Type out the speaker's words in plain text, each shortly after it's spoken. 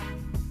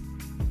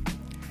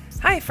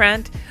Hi,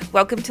 friend.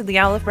 Welcome to the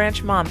Olive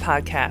Branch Mom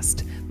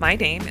Podcast. My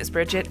name is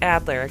Bridget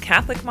Adler, a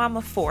Catholic mom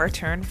of four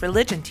turned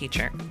religion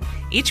teacher.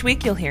 Each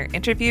week you'll hear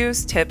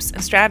interviews, tips,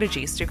 and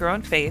strategies to grow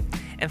in faith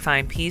and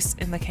find peace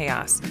in the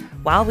chaos,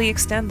 while we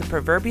extend the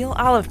proverbial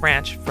olive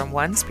branch from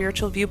one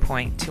spiritual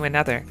viewpoint to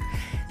another.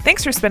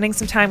 Thanks for spending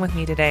some time with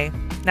me today.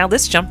 Now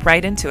let's jump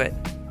right into it.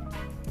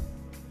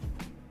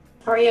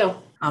 How are you?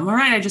 I'm all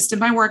right. I just did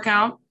my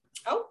workout.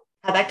 Oh,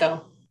 how'd that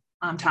go?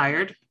 I'm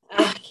tired.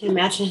 I can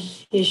imagine.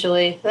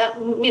 Usually that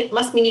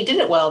must mean you did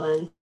it well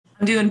then.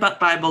 I'm doing butt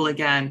Bible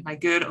again. My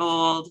good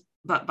old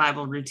butt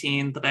Bible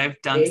routine that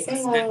I've done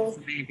since I was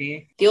a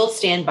baby. The old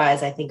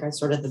standbys, I think, are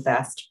sort of the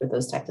best for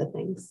those types of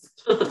things.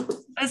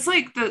 It's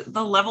like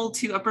the level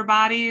 2 upper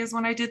body is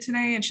what I did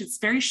today. And it's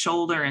very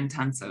shoulder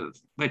intensive,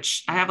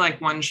 which I have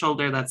like one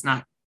shoulder that's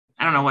not,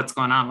 I don't know what's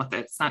going on with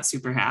it. It's not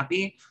super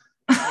happy.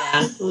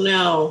 Yeah,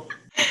 no.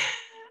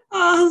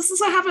 This is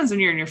what happens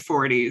when you're in your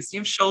 40s. You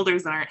have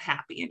shoulders that aren't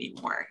happy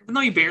anymore, even though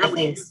you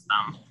barely use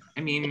them.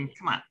 I mean,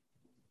 come on.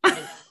 I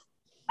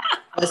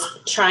was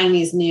trying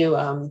these new,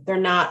 they're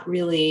not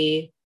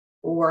really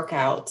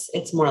workouts.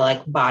 It's more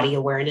like body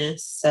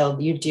awareness. So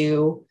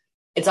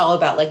it's all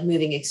about like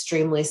moving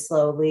extremely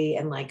slowly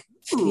and like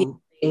feeling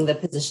the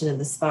position of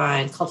the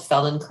spine. It's called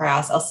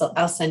Feldenkrais.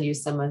 I'll send you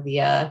some of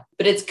the,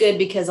 but it's good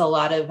because a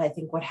lot of, I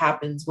think what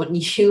happens when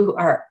you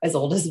are as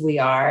old as we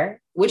are,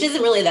 which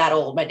isn't really that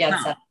old. My dad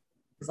said,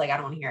 it's like, I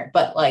don't want to hear it,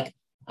 but like,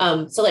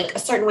 so like a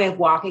certain way of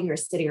walking or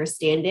sitting or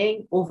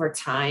standing over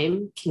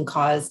time can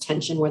cause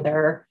tension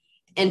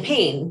and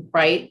pain,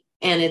 right?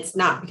 And it's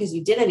not because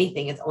you did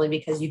anything. It's only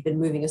because you've been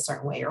moving a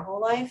certain way your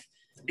whole life.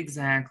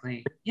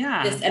 Exactly.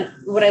 Yeah. And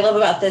what I love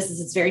about this is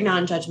it's very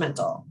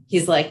non-judgmental.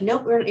 He's like,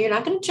 nope, you're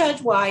not going to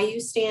judge why you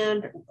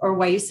stand or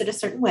why you sit a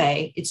certain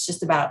way. It's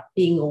just about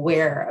being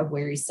aware of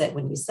where you sit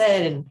when you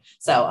sit. And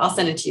so I'll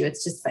send it to you.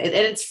 It's just, and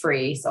it's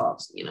free. So,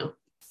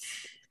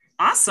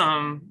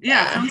 Awesome.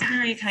 Yeah. Sounds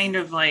very kind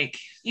of like,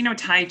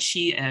 Tai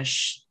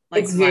Chi-ish.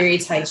 Like it's very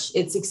Tai Chi.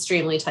 It's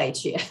extremely Tai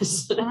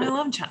Chi-ish. Well, I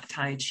love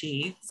Tai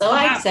Chi. So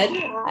I said,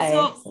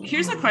 so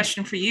here's a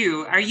question for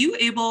you. Are you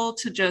able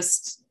to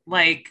just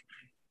like,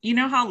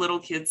 how little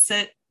kids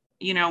sit,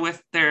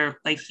 with their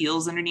like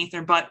heels underneath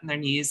their butt and their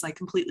knees like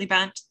completely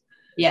bent?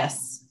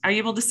 Yes. Are you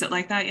able to sit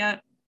like that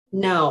yet?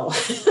 No.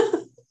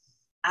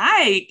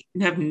 I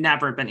have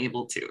never been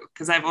able to,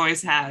 because I've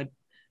always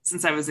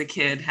since I was a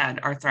kid, had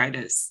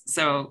arthritis.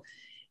 So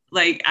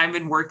like I've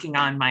been working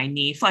on my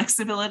knee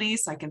flexibility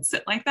so I can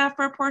sit like that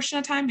for a portion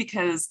of time,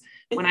 because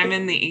when I'm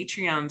in the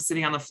atrium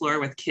sitting on the floor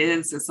with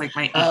kids, it's like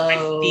my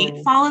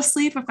feet fall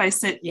asleep if I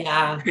sit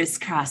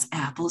crisscross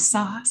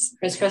applesauce.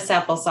 Crisscross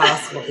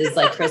applesauce is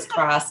like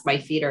crisscross, my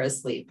feet are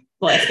asleep.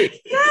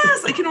 Like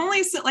yes, I can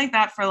only sit like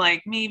that for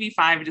like maybe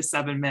 5 to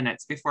 7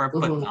 minutes before a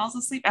foot falls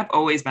asleep. I've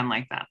always been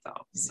like that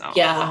though. So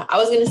yeah, I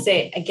was gonna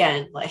say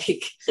again, like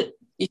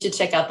you should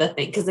check out the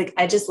thing, because like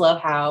I just love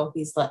how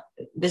he's like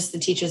the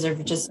teachers are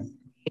just,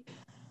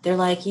 they're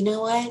like, you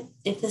know what,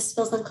 if this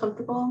feels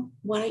uncomfortable,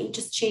 why don't you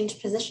just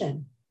change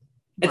position?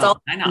 It's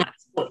all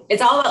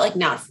about like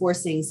not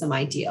forcing some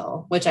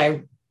ideal, which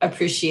I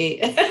appreciate.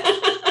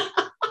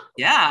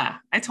 Yeah,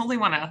 I totally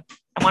want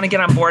to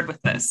get on board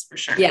with this for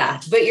sure. Yeah,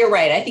 but you're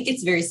right. I think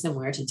it's very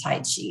similar to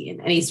Tai Chi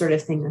and any sort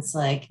of thing that's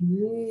like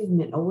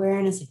movement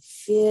awareness, like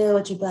feel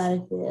what your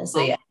body feels.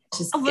 So yeah,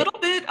 just a little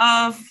bit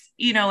of,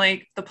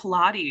 like the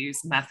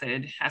Pilates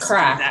method has to do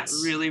that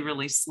really,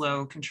 really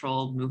slow,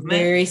 controlled movement.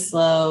 Very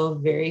slow,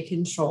 very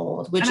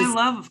controlled. I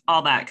love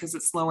all that because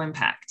it's low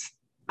impact.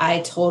 I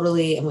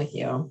totally am with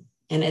you.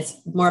 And it's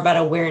more about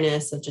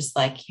awareness of just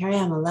like, here I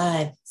am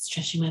alive,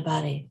 stretching my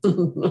body.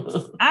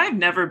 I've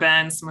never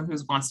been someone who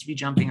wants to be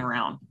jumping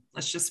around.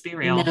 Let's just be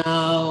real.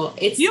 No,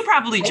 you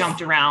probably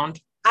jumped around.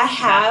 I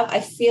have.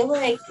 I feel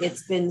like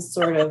it's been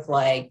sort of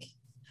like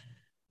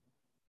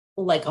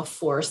a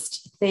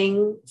forced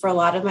thing for a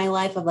lot of my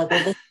life of like, well,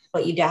 this is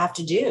what you have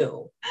to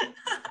do.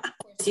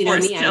 You know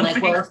what I mean? I'm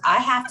like, well, if I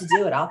have to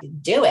do it, I'll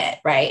do it.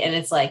 Right. And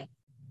it's like,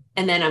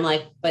 and then I'm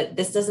like, but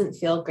this doesn't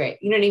feel great.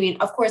 You know what I mean?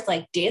 Of course,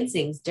 like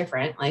dancing's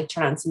different. Like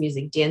turn on some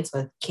music, dance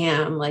with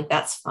Cam, like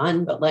that's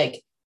fun. But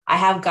like,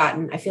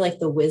 I feel like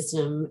the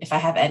wisdom, if I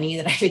have any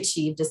that I've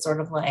achieved, is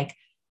sort of like,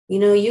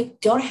 you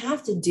don't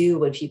have to do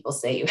what people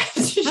say you have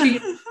to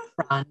do.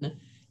 Run.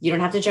 You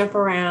don't have to jump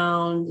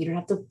around. You don't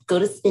have to go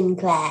to spin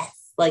class.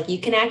 Like you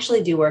can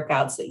actually do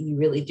workouts that you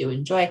really do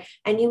enjoy,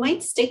 and you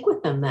might stick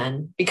with them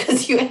then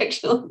because you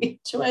actually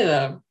enjoy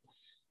them.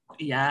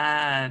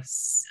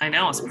 Yes, I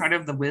know. It's part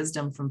of the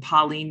wisdom from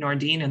Pauline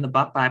Nordine in the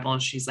Butt Bible.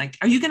 She's like,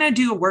 are you going to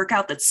do a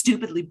workout that's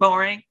stupidly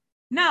boring?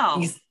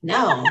 No.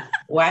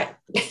 What?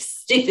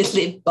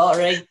 Stupidly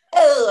boring.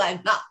 Oh, I'm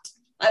not.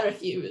 I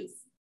refuse.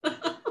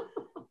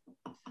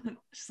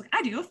 She's like,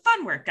 I do a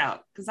fun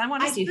workout because I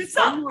want to do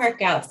fun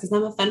workouts because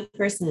I'm a fun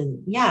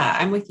person. Yeah,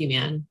 I'm with you,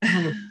 man.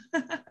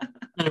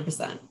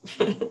 100%.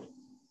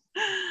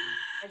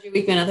 How's your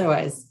week been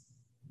otherwise?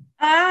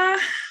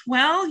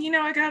 Well,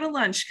 I got a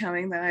lunch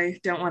coming that I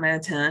don't want to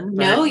attend.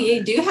 But No,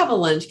 you do have a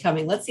lunch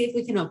coming. Let's see if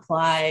we can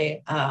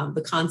apply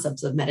the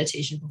concepts of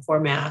meditation before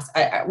Mass.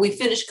 We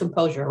finished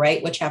composure,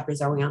 right? What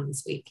chapters are we on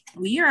this week?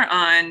 we are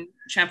on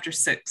chapter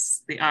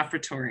 6, the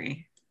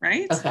offertory,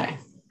 right? Okay.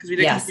 Because we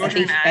did Yes, I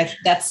composure think and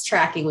that's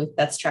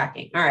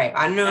tracking. All right.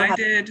 I don't know.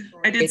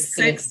 I did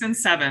 6 and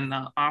 7,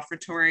 the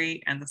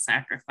offertory and the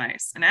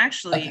sacrifice. And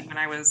actually, when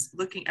I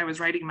was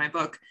writing my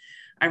book,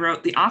 I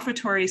wrote the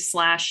offertory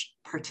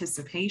 /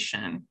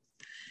 participation.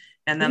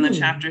 And then the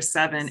chapter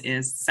 7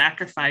 is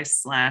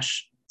sacrifice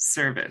 /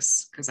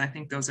 service, because I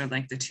think those are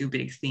like the two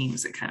big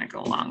themes that kind of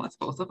go along with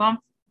both of them.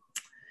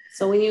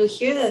 So when you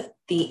hear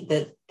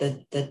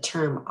the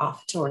term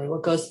offertory,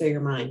 what goes through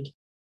your mind?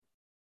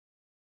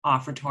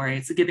 Offertory,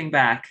 it's a giving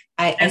back.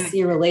 I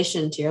see a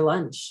relation to your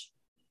lunch.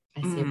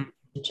 I see a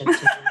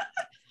relationship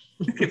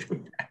to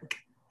giving back.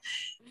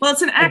 Well,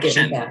 it's an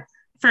action,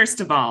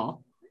 first of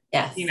all.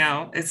 Yes.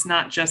 It's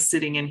not just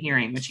sitting and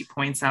hearing, which he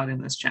points out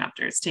in this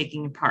chapter. It's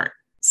taking part.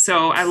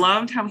 So I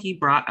loved how he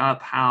brought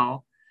up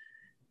how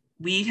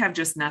we have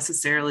just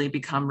necessarily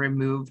become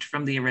removed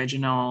from the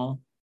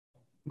original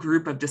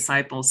group of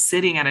disciples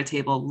sitting at a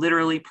table,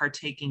 literally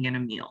partaking in a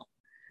meal.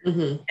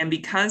 Mm-hmm. And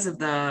because of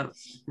the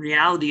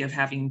reality of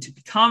having to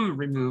become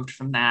removed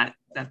from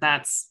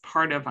that's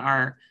part of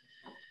our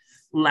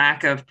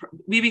lack of,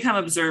 we become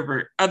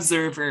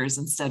observers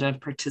instead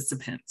of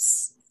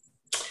participants.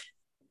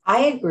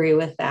 I agree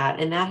with that.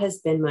 And that has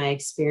been my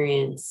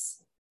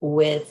experience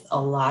with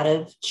a lot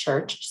of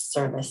church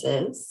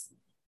services.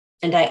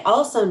 And I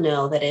also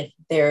know that if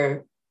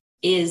there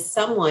is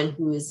someone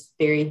who is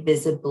very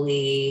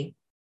visibly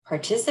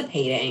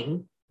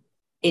participating,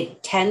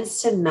 it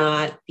tends to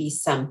not be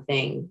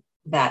something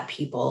that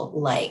people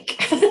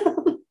like.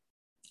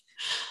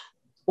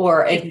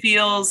 Or it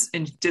feels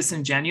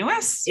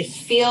disingenuous. It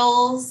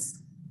feels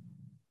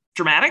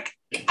dramatic.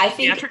 I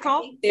think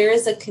there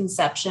is a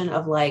conception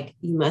of like,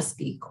 you must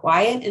be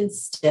quiet and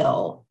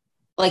still.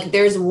 Like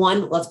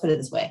let's put it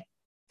this way.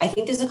 I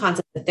think there's a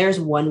concept that there's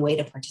one way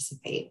to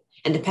participate.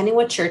 And depending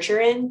what church you're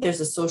in,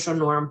 there's a social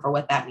norm for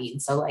what that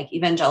means. So like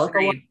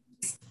evangelical ones,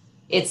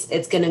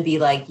 it's going to be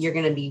like, you're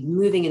going to be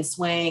moving and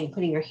swaying,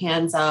 putting your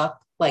hands up.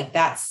 Like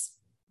that's,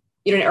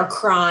 or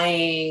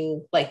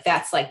crying. Like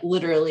that's like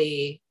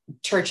literally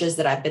churches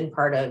that I've been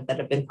part of that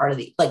have been part of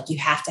like, you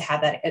have to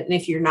have that. And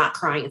if you're not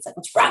crying, it's like,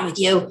 what's wrong with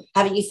you?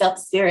 Haven't you felt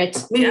the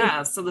spirit?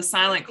 Yeah. So the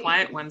silent,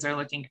 quiet ones are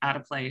looking out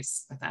of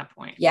place at that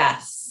point.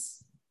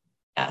 Yes.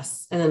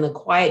 And then the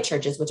quiet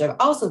churches, which I've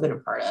also been a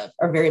part of,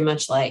 are very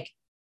much like,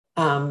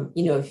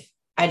 if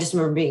I just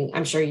remember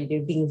I'm sure you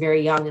do, being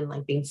very young and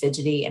like being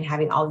fidgety and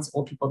having all these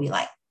old people be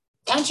like,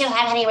 don't you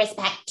have any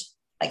respect?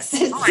 Like,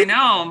 I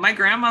know. My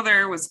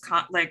grandmother was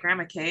like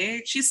Grandma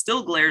Kay. She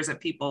still glares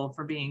at people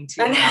for being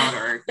too loud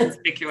or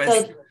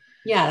conspicuous.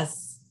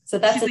 Yes. So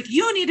that's like,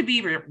 you need to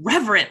be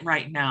reverent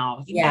right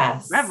now.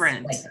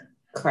 Reverent. Like,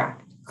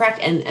 correct.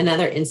 And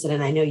another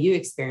incident I know you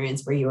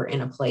experienced where you were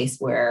in a place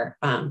where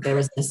there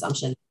was an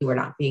assumption you were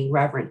not being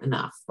reverent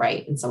enough,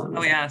 right? And someone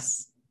was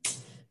yes.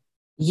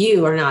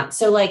 You are not.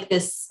 So like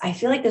this, I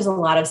feel like there's a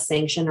lot of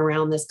sanction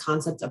around this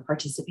concept of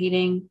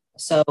participating.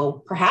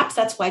 So perhaps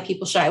that's why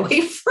people shy away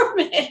from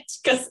it.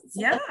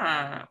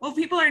 Well,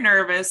 people are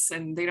nervous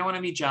and they don't want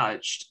to be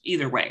judged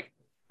either way,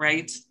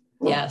 right?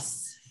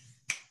 Yes.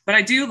 But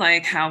I do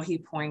like how he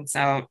points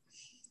out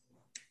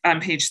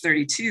on page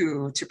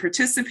 32, to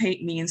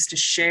participate means to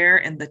share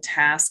in the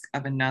task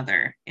of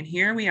another. And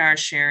here we are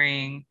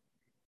sharing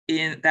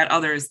in that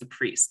other is the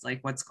priest, like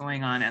what's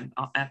going on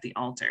at the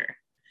altar.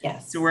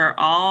 Yes. So we're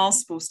all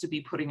supposed to be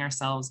putting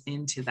ourselves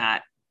into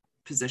that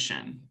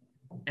position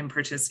and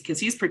participate, because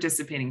he's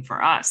participating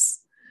for us.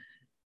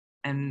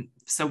 And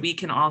so we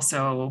can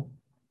also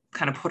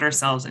kind of put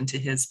ourselves into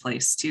his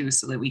place too,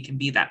 so that we can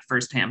be that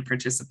firsthand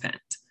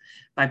participant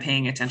by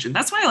paying attention.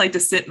 That's why I like to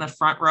sit in the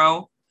front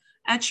row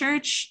at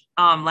church.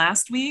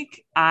 Last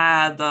week,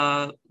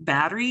 the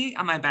battery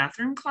on my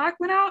bathroom clock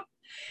went out.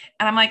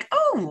 And I'm like,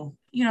 oh,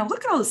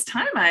 look at all this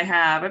time I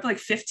have. I have like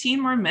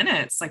 15 more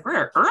minutes. Like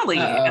we're early.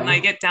 Uh-oh. And I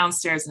get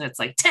downstairs and it's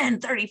like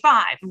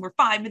 10:35 and we're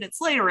 5 minutes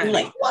later. And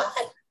like, what?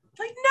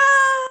 Like,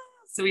 no.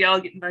 So we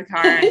all get in the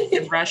car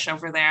and rush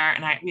over there.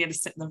 And we had to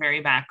sit in the very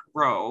back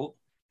row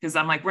because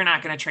I'm like, we're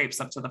not going to traipse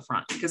up to the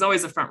front, because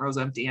always the front row's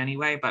empty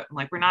anyway. But I'm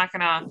like, we're not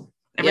going to,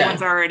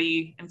 everyone's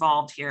already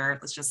involved here.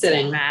 Let's just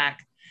sit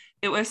back.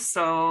 It was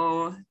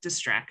so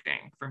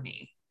distracting for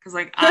me. Because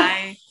like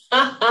I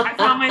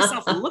found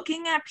myself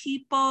looking at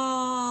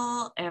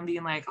people and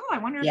being like, oh, I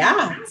wonder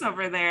if who's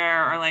over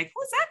there, or like,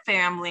 who's that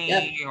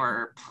family?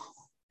 Or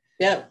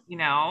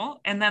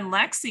and then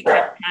Lexi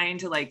kept trying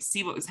to like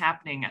see what was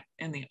happening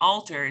in the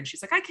altar, and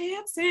she's like, I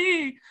can't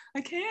see.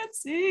 I'm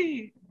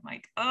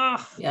like,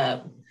 oh,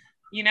 So,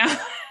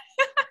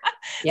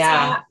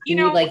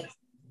 like,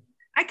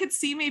 I could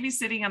see maybe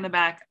sitting on the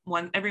back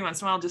every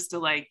once in a while just to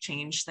like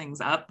change things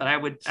up, but I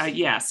would,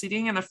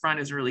 sitting in the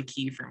front is really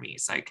key for me,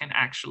 so I can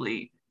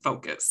actually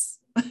focus.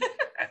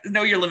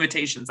 Know your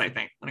limitations, I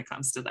think, when it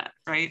comes to that,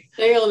 right?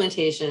 Know your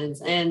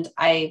limitations. And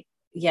I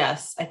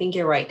yes, I think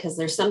you're right. Cause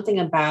there's something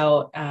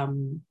about,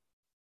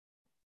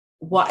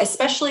 what,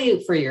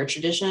 especially for your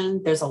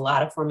tradition, there's a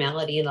lot of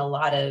formality and a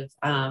lot of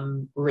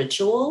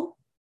ritual.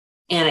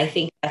 And I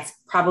think that's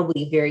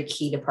probably very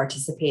key to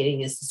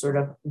participating, is to sort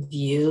of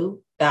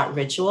view that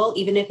ritual,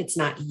 even if it's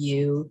not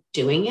you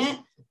doing it,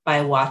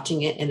 by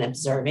watching it and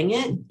observing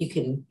it, you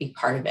can be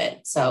part of it.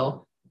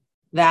 So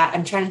that,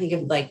 I'm trying to think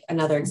of like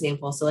another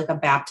example. So like a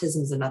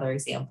baptism is another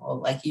example.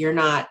 Like you're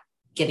not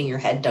getting your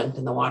head dunked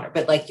in the water,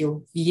 but like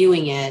you're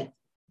viewing it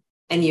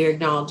and you're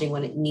acknowledging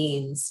what it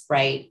means,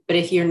 right? But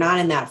if you're not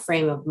in that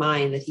frame of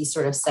mind that he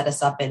sort of set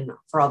us up in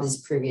for all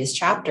these previous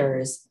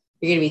chapters,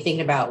 you're going to be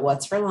thinking about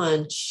what's for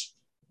lunch,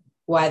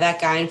 why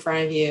that guy in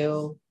front of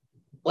you.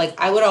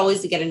 Like I would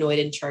always get annoyed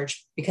in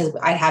church because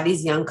I'd have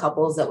these young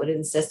couples that would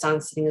insist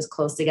on sitting as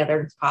close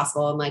together as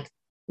possible and like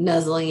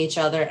nuzzling each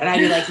other. And I'd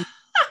be like,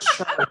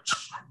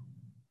 church,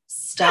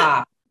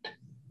 stop.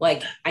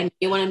 Like I know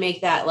you want to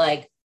make that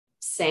like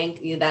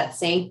sank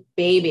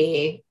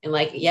baby and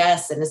like,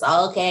 yes, and it's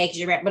all okay because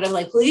you're, but I'm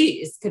like,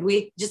 please, could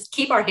we just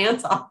keep our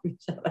hands off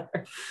each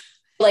other?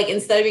 Like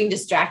instead of being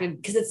distracted,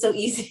 because it's so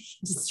easy to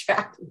get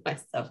distracted by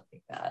stuff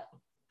like that.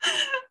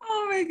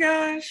 Oh my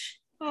gosh.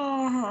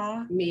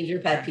 Oh, Major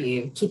pet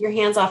peeve. Keep your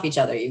hands off each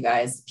other, you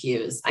guys.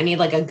 Pews. I need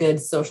like a good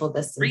social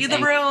distancing. Read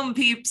the room,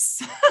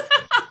 peeps.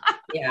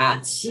 Yeah,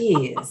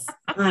 jeez.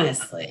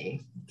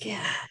 Honestly.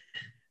 Yeah.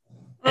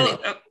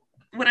 Well,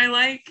 what I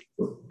like,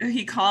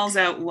 he calls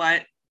out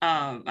what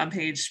on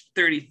page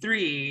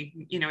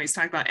 33, you know, he's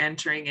talking about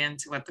entering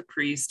into what the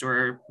priest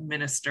or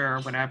minister or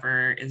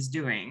whatever is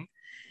doing.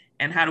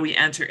 And how do we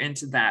enter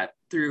into that?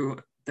 Through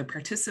the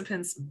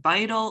participants'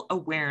 vital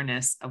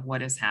awareness of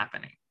what is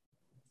happening.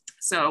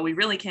 So we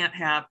really can't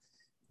have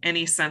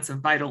any sense of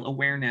vital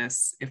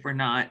awareness if we're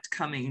not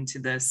coming to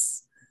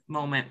this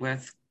moment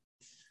with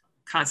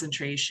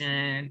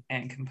concentration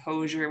and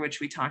composure, which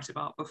we talked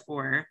about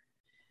before.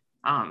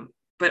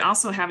 But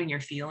also having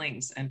your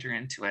feelings enter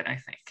into it, I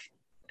think,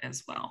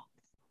 as well.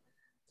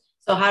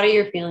 So how do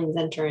your feelings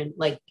enter in?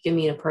 Like, give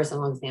me a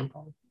personal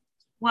example.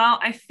 Well,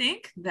 I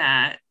think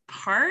that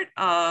part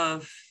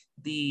of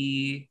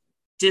the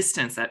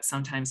distance that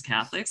sometimes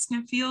Catholics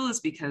can feel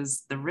is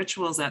because the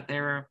rituals that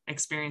they're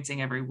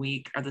experiencing every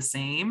week are the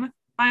same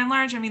by and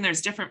large. I mean,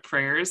 there's different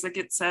prayers that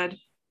get said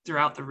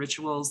throughout the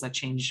rituals that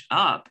change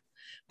up.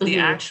 The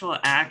actual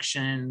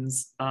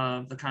actions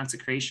of the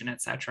consecration,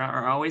 etc.,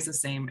 are always the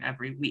same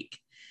every week.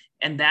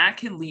 And that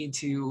can lead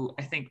to,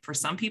 I think, for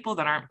some people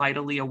that aren't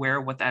vitally aware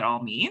of what that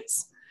all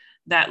means,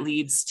 that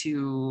leads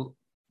to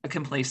a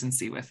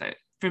complacency with it.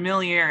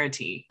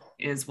 Familiarity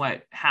is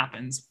what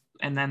happens,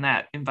 and then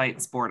that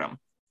invites boredom.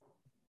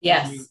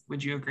 Yes.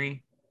 Would you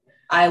agree?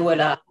 I would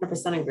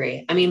 100%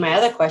 agree. I mean, my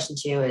other question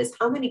to you is,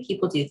 how many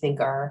people do you think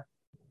are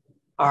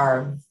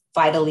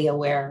vitally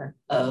aware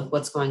of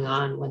what's going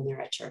on when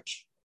they're at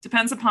church?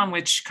 Depends upon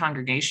which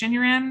congregation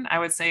you're in. I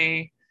would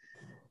say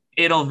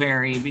it'll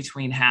vary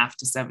between half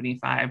to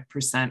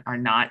 75% are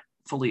not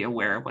fully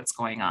aware of what's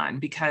going on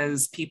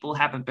because people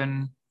haven't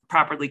been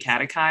properly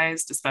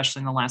catechized,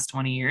 especially in the last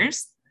 20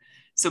 years.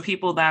 So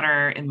people that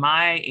are in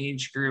my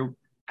age group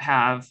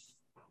have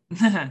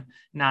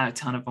not a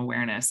ton of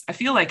awareness. I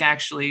feel like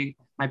actually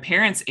my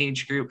parents'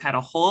 age group had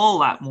a whole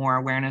lot more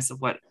awareness of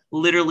what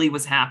literally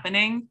was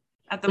happening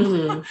at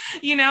the,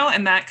 you know,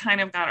 and that kind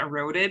of got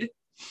eroded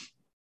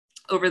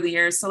over the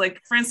years. So like,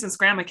 for instance,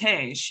 Grandma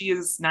Kay, she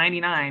is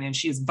 99 and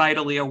she is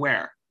vitally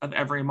aware of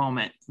every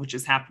moment which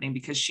is happening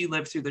because she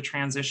lived through the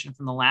transition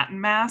from the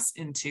Latin Mass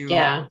into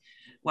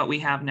what we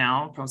have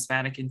now,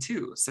 post-Vatican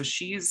II. So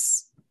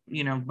she's,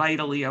 you know,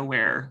 vitally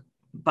aware,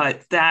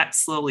 but that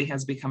slowly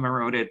has become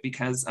eroded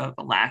because of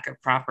a lack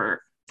of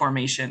proper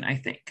formation, I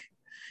think.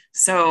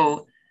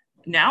 So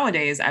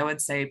nowadays, I would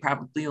say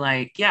probably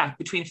like,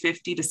 between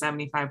 50 to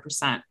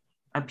 75%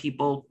 of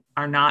people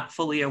are not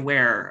fully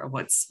aware of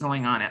what's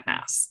going on at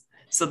Mass.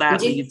 So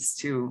that leads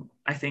to,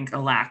 I think, a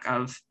lack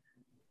of,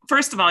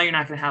 first of all, you're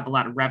not going to have a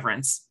lot of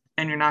reverence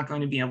and you're not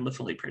going to be able to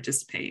fully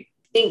participate.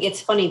 I think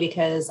it's funny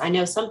because I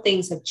know some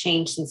things have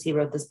changed since he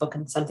wrote this book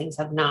and some things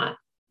have not.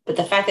 But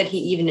the fact that he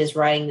even is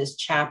writing this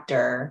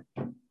chapter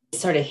is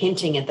sort of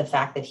hinting at the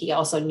fact that he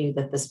also knew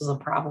that this was a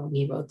problem when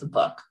he wrote the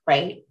book,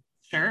 right?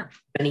 Sure.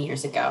 Many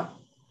years ago.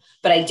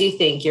 But I do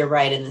think you're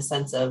right in the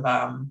sense of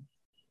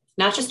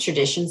not just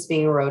traditions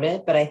being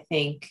eroded, but I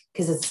think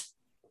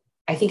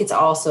it's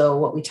also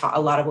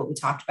a lot of what we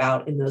talked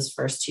about in those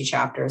first two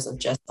chapters of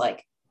just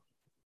like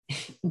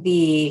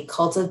the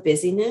cult of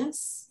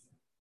busyness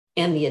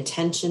and the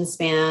attention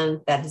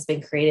span that has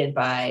been created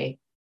by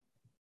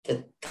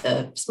the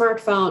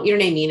smartphone, you know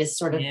what I mean? It's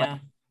sort of like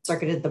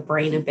circuited the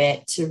brain a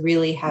bit to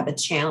really have a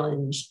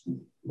challenge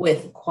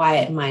with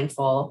quiet,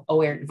 mindful,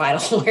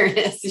 vital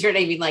awareness. You know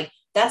what I mean? Like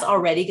that's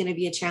already going to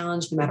be a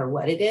challenge no matter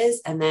what it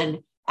is. And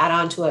then add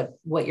on to it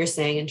what you're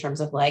saying in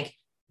terms of like,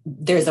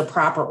 there's a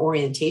proper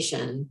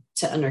orientation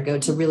to undergo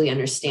to really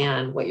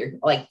understand what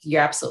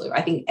you're absolutely,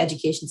 I think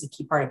education is a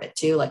key part of it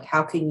too. Like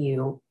how can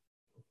you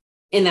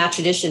in that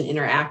tradition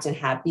interact and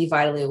be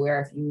vitally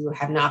aware if you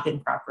have not been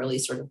properly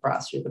sort of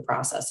brought through the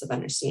process of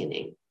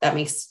understanding. That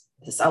makes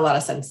a lot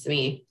of sense to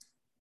me.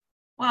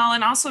 Well,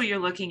 and also you're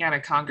looking at a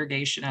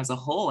congregation as a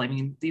whole. I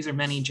mean, these are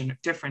many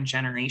different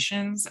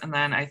generations. And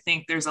then I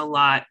think there's a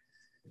lot,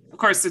 of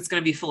course, it's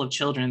going to be full of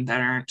children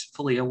that aren't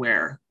fully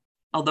aware.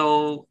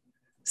 Although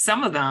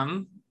some of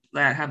them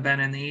that have been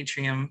in the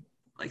atrium,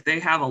 like they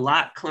have a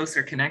lot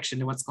closer connection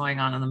to what's going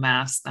on in the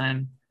Mass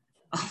than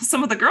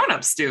some of the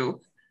grownups do,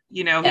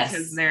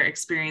 because they're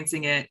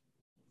experiencing it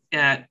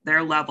at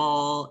their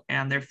level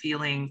and they're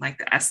feeling like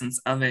the essence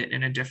of it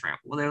in a different,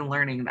 they're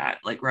learning that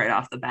like right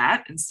off the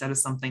bat instead of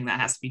something that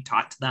has to be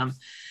taught to them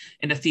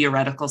in a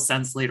theoretical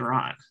sense later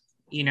on,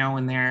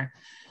 when they're,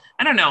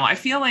 I don't know. I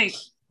feel like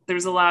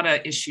there's a lot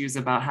of issues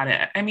about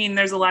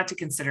there's a lot to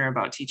consider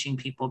about teaching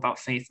people about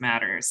faith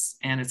matters,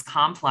 and it's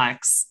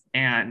complex.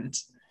 And,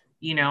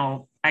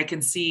 I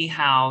can see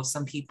how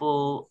some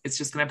people, it's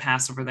just going to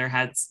pass over their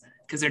heads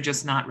because they're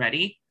just not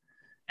ready.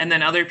 And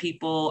then other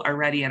people are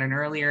ready at an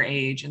earlier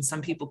age. And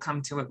some people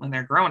come to it when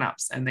they're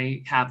grown-ups and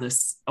they have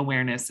this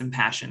awareness and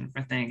passion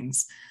for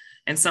things.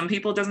 And some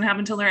people it doesn't have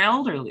until they're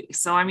elderly.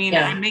 So,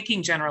 I'm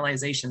making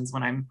generalizations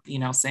when I'm,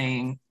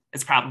 saying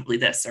it's probably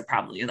this or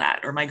probably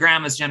that, or my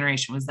grandma's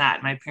generation was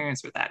that, my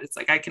parents were that. It's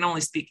like, I can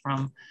only speak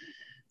from,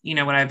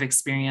 what I've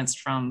experienced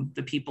from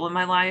the people in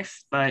my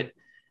life, but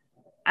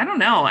I don't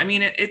know.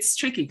 It's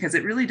tricky because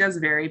it really does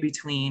vary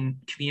between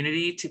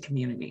community to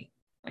community.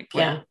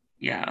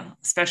 Yeah,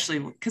 especially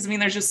because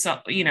there's just so,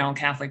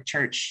 Catholic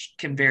Church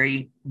can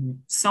vary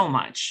so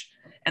much.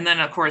 And then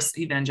of course,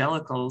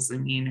 evangelicals,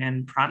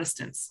 and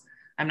Protestants,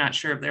 I'm not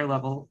sure of their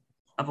level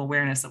of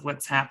awareness of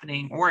what's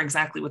happening or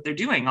exactly what they're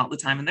doing all the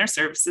time in their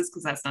services,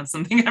 because that's not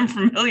something I'm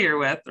familiar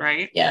with.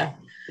 Right. Yeah.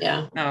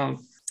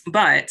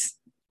 But,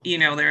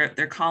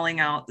 they're calling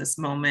out this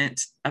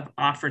moment of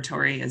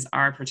offertory as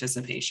our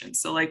participation.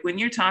 So like when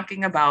you're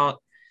talking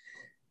about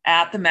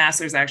at the Mass,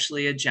 there's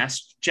actually a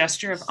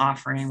gesture of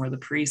offering where the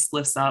priest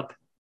lifts up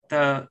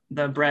the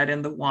bread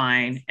and the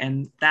wine.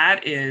 And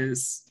that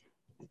is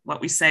what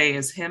we say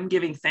is him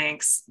giving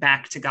thanks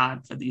back to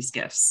God for these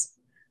gifts.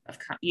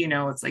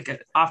 It's like an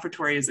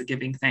offertory is a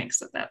giving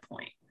thanks at that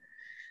point.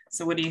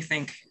 So what do you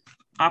think?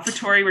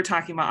 Offertory, we're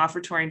talking about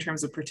offertory in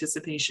terms of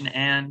participation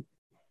and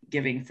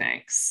giving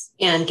thanks.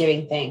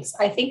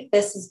 I think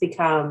this has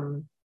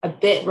become a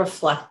bit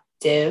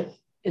reflective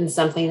in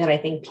something that I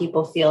think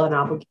people feel an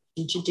obligation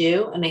to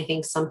do. And I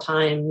think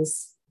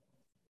sometimes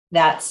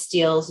that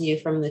steals you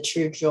from the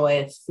true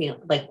joy of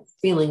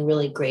feeling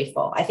really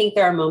grateful. I think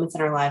there are moments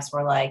in our lives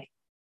where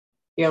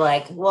you're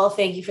like, well,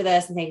 thank you for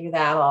this and thank you for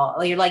that.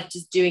 Well, you're like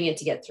just doing it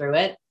to get through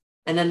it.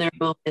 And then there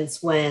are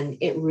moments when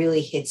it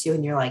really hits you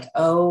and you're like,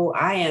 oh,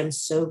 I am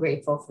so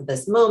grateful for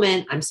this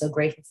moment. I'm so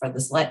grateful for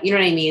this. You know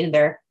what I mean?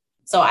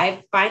 So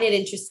I find it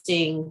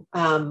interesting,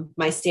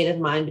 my state of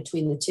mind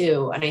between the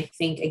two. And I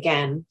think,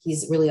 again,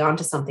 he's really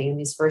onto something in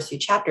these first few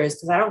chapters,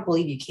 because I don't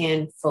believe you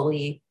can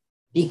fully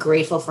be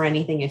grateful for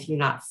anything if you're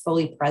not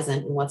fully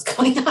present in what's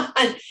going on.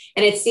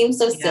 And it seems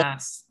so silly,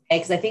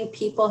 because I think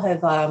people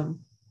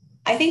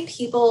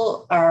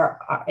are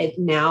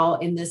now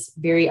in this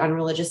very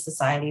unreligious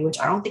society, which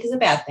I don't think is a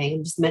bad thing.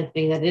 I'm just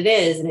mentioning that it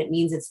is. And it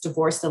means it's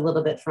divorced a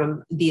little bit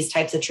from these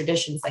types of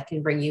traditions that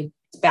can bring you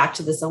back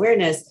to this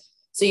awareness.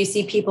 So you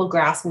see people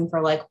grasping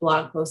for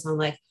blog posts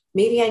on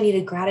maybe I need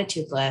a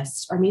gratitude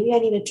list, or maybe I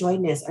need a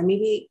joyness, or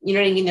maybe, you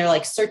know what I mean?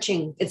 They're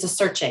searching. It's a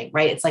searching,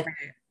 right? It's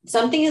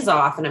something is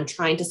off and I'm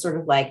trying to sort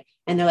of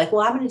and they're like,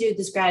 well, I'm going to do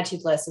this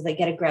gratitude list. So they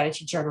get a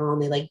gratitude journal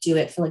and they do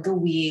it for a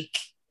week.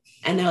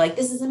 And they're like,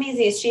 this is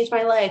amazing. It's changed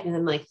my life. And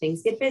then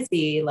things get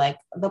busy.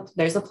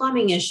 There's a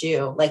plumbing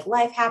issue,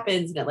 life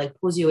happens, and it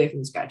pulls you away from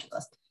this gratitude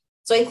list.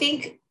 So I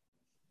think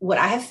what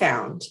I have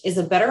found is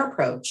a better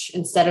approach,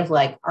 instead of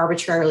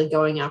arbitrarily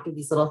going after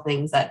these little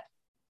things,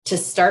 to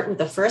start with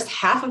the first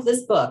half of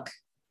this book.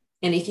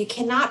 And if you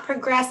cannot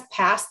progress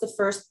past the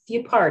first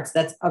few parts,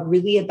 that's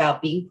really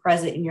about being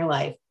present in your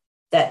life,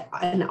 that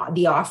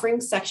the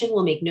offering section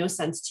will make no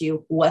sense to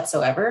you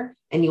whatsoever,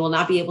 and you will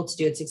not be able to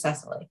do it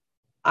successfully.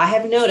 I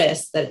have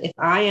noticed that if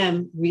I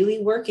am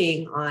really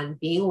working on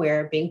being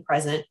aware, being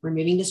present,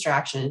 removing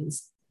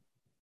distractions,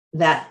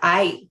 that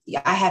I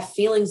have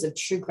feelings of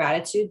true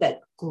gratitude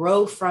that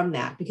grow from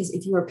that. Because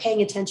if you are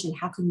paying attention,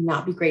 how can you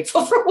not be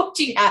grateful for what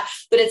you have?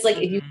 But it's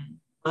if you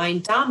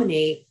mind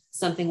dominate,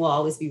 something will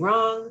always be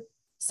wrong.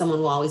 Someone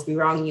will always be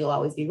wrong and you'll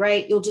always be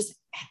right. You'll just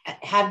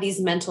have these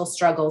mental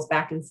struggles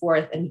back and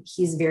forth. And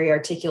he's very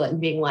articulate and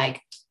being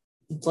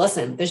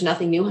listen, there's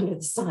nothing new under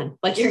the sun.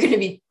 You're going to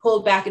be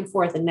pulled back and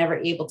forth and never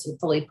able to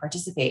fully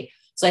participate.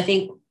 So I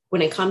think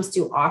when it comes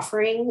to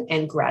offering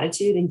and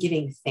gratitude and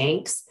giving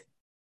thanks,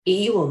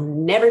 you will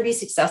never be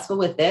successful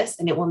with this,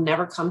 and it will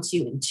never come to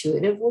you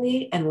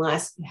intuitively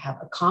unless you have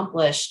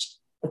accomplished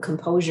the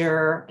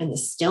composure and the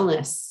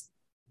stillness.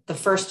 The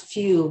first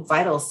few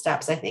vital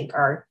steps, I think,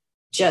 are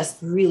just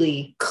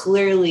really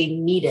clearly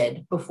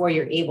needed before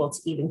you're able to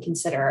even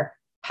consider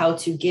how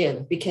to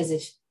give, because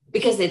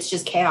it's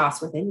just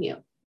chaos within you.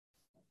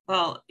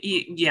 Well,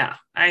 yeah,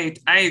 I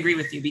agree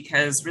with you,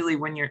 because really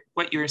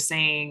what you're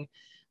saying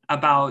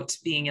about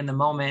being in the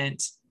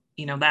moment,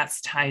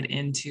 that's tied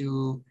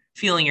into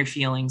feeling your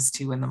feelings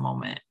too in the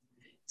moment.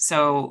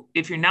 So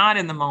if you're not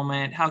in the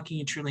moment, how can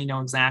you truly know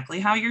exactly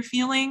how you're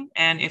feeling?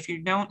 And if you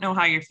don't know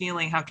how you're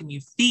feeling, how can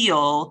you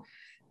feel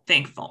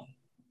thankful?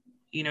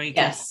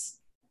 Yes.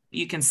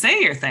 You can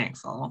say you're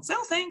thankful. So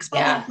thanks, blah,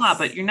 blah, Yes. blah,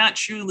 but you're not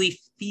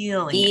truly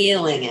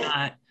feeling it.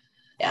 Not,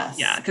 yes.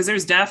 Yeah. Because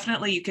there's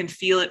definitely, you can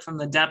feel it from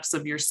the depths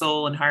of your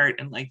soul and heart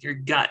and like your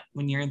gut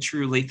when you're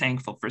truly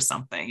thankful for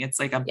something. It's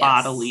like a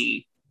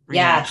bodily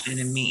reaction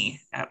in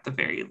me at the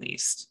very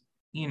least.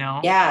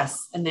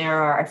 Yes. And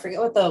I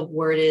forget what the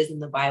word is in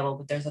the Bible,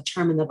 but there's a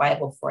term in the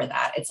Bible for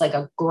that. It's like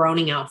a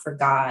groaning out for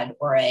God,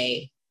 or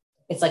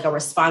it's like a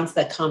response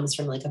that comes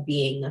from like a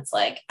being that's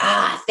like,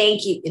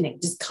 thank you. And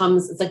it just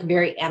comes, it's like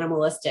very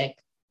animalistic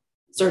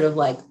sort of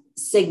like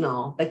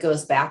signal that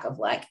goes back of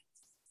like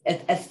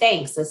a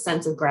thanks, a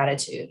sense of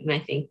gratitude. And I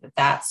think that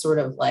that's sort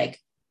of like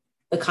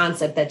the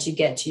concept that you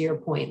get to your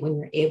point when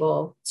you're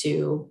able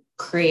to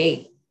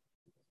create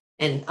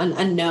and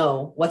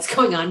know what's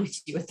going on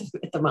with you at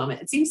the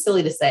moment. It seems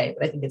silly to say,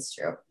 but I think it's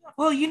true.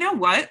 Well, you know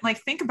what? Like,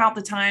 think about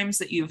the times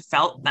that you've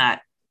felt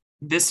that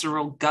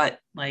visceral gut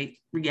like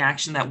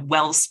reaction, that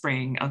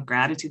wellspring of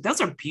gratitude. Those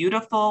are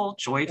beautiful,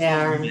 joyful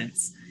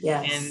moments.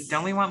 Yes. And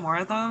don't we want more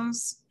of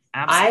those?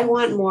 Absolutely. I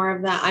want more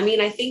of that. I mean,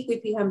 I think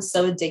we become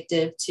so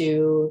addicted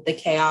to the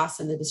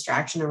chaos and the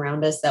distraction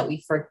around us that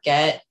we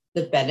forget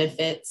the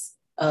benefits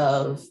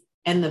of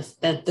and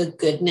the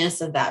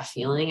goodness of that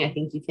feeling. I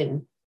think you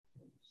can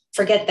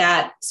forget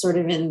that sort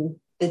of in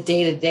the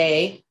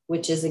day-to-day,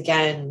 which is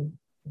again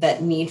that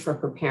need for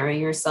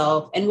preparing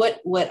yourself. And what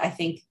I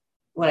think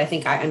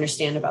I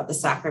understand about the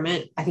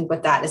sacrament, I think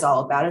what that is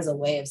all about is a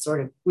way of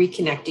sort of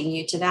reconnecting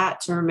you to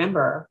that, to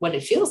remember what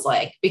it feels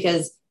like.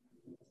 Because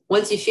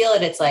once you feel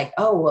it, it's like,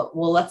 oh,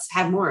 well, let's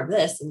have more of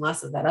this and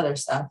less of that other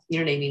stuff. You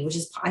know what I mean? Which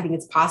is, I think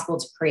it's possible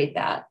to create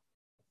that.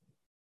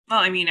 Well,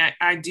 I mean,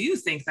 I do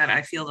think that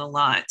I feel a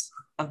lot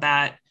of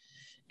that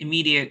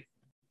immediate,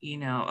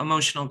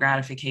 emotional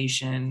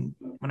gratification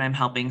when I'm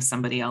helping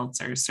somebody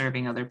else or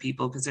serving other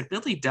people, because it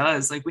really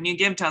does. Like when you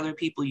give to other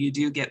people, you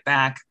do get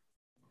back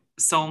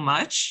so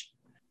much,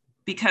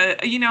 because,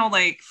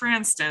 like for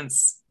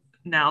instance,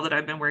 now that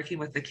I've been working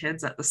with the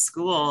kids at the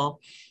school,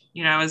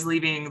 I was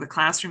leaving the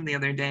classroom the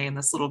other day and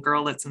this little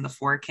girl that's in the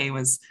 4K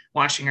was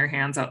washing her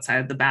hands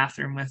outside the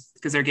bathroom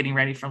because they're getting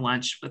ready for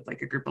lunch with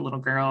like a group of little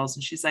girls.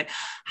 And she's like,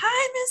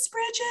 "Hi, Miss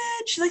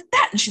Bridget." She's like,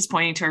 "That." And she's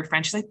pointing to her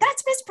friend. She's like,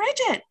 "That's Miss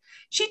Bridget.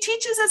 She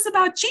teaches us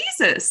about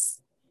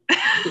Jesus." And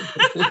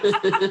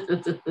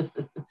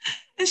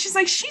she's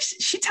like,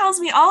 she tells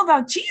me all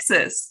about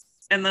Jesus.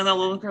 And then the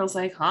little girl's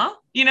like, "Huh?"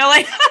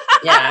 Like,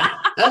 yeah,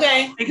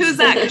 okay. Like, who's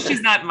that? Because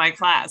she's not in my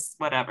class,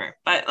 whatever.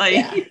 But like,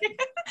 yeah.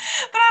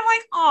 But I'm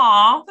like,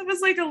 "Aw, that was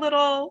like a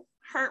little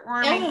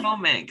heartwarming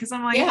moment." Because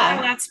I'm like,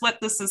 that's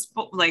what this is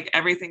for. Like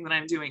everything that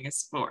I'm doing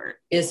is for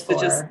to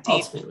just teach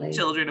ultimately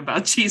children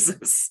about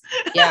Jesus.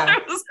 Yeah. I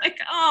was like,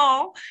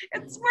 "Oh,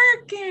 it's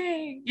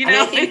working."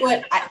 I think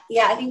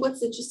I think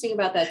what's interesting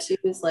about that too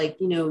is like,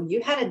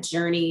 you had a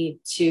journey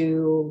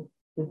to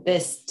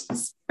this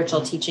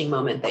spiritual teaching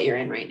moment that you're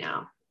in right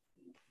now.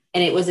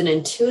 And it was an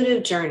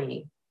intuitive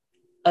journey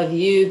of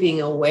you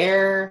being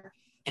aware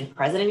and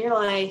present in your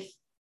life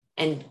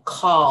and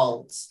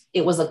called.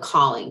 It was a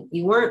calling.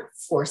 You weren't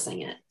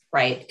forcing it,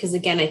 right? Because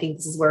again, I think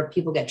this is where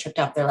people get tripped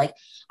up. They're like,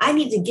 "I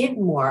need to give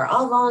more.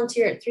 I'll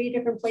volunteer at 3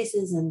 different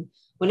places. And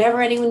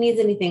whenever anyone needs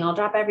anything, I'll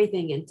drop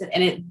everything."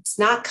 And it's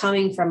not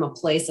coming from a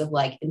place of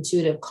like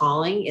intuitive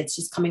calling. It's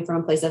just coming from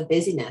a place of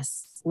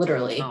busyness,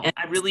 literally. No,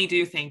 I really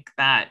do think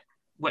that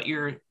what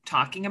you're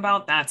talking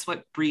about, that's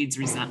what breeds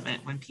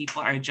resentment, when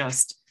people are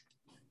just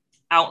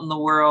out in the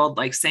world,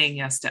 like saying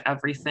yes to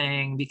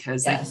everything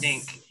because they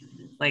think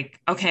like,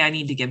 okay, I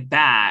need to give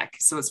back.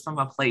 So it's from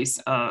a place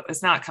of,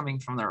 it's not coming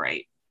from the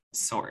right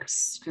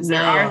source, because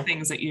there are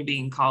things that you're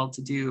being called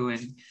to do.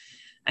 And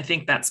I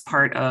think that's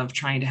part of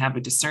trying to have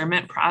a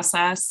discernment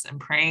process and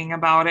praying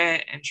about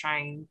it and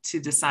trying to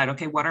decide,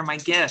 okay, what are my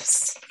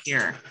gifts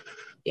here?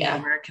 Yeah.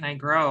 Where can I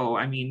grow?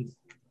 I mean,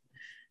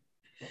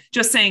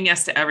 just saying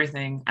yes to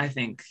everything, I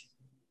think,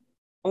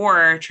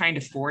 or trying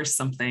to force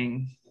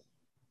something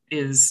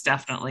is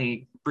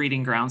definitely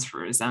breeding grounds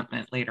for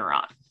resentment later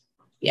on.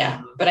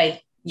 Yeah.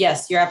 But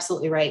yes, you're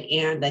absolutely right.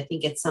 And I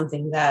think it's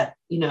something that,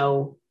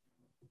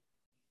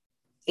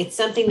 it's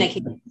something that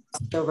can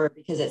be over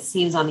because it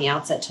seems on the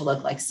outset to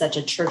look like such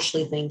a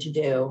churchly thing to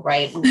do.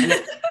 Right.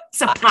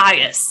 So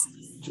pious.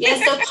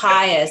 Yeah. So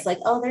pious, like,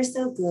 oh, they're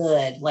so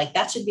good. Like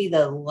that should be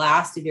the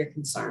last of your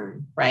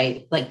concern.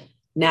 Right. Like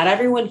not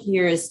everyone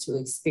here is to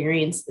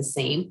experience the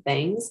same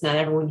things. Not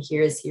everyone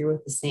here is here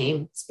with the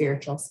same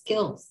spiritual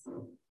skills.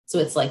 So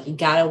it's like, you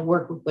got to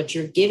work with what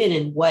you're given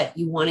and what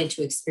you wanted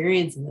to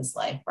experience in this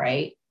life.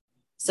 Right.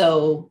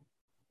 So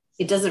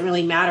it doesn't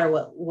really matter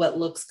what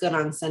looks good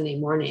on Sunday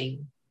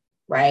morning.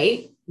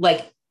 Right.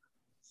 Like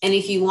And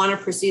if you want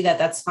to pursue that,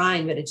 that's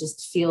fine. But it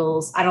just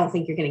feels, I don't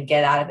think you're going to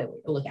get out of it what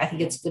you're looking. I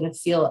think it's going to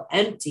feel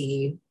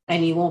empty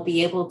and you won't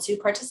be able to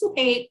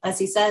participate, as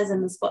he says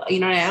in this book. You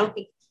know, I don't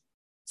think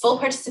full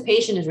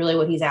participation is really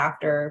what he's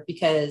after,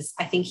 because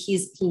I think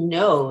he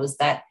knows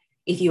that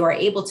if you are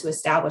able to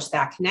establish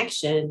that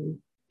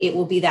connection, it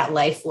will be that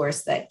life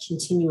force that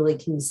continually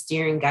can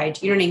steer and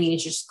guide you. You know what I mean?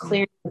 It's just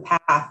clearing the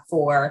path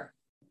for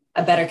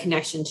a better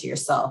connection to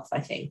yourself, I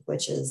think,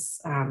 which is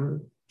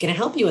going to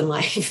help you in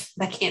life.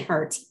 That can't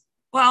hurt.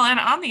 Well, and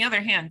on the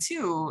other hand,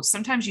 too,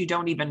 sometimes you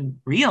don't even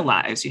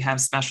realize you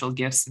have special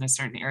gifts in a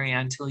certain area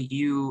until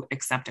you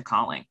accept a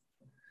calling.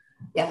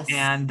 Yes.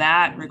 And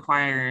that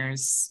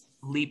requires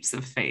leaps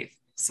of faith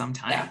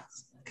sometimes,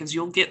 because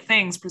you'll get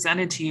things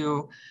presented to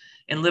you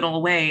in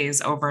little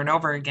ways over and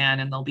over again.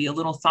 And there'll be a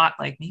little thought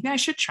like, maybe I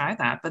should try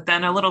that. But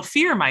then a little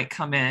fear might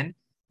come in.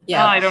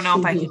 Yeah. Oh, I don't know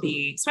if I can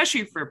be,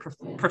 especially for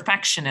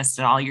perfectionists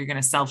at all, you're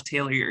going to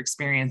self-tailor your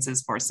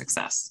experiences for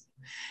success.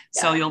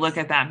 Yeah. So you'll look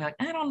at that and be like,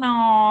 I don't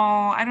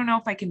know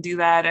if I can do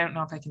that. I don't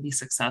know if I can be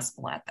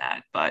successful at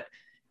that. But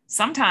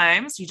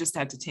sometimes you just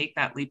have to take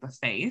that leap of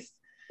faith.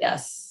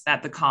 Yes.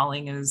 That the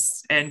calling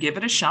is, and give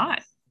it a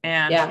shot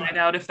and find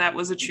out if that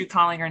was a true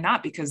calling or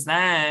not. Because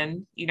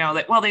then, you know,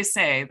 that, well, they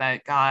say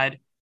that God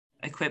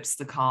equips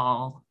the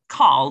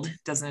called,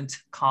 doesn't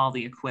call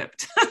the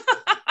equipped.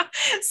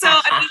 So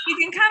I mean, you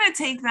can kind of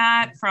take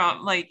that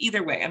from like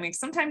either way. I mean,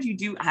 sometimes you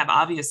do have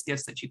obvious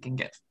gifts that you can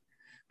give,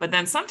 but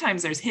then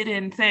sometimes there's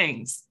hidden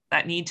things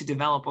that need to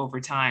develop over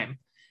time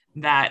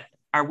that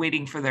are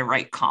waiting for their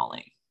right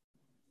calling.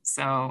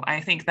 So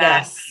I think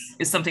that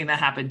is something that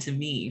happened to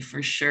me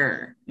for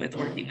sure with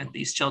working with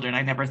these children.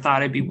 I never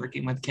thought I'd be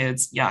working with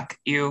kids. Yuck,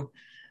 ew.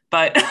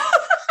 But and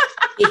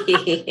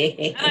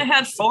I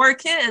had 4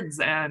 kids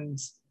and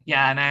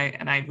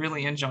I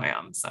really enjoy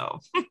them. So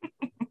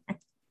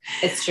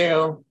it's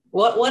true.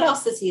 What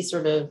else is he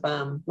sort of,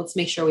 let's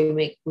make sure we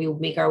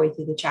make our way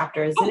through the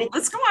chapters.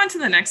 Let's go on to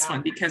the next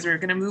one, because we're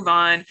going to move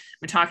on.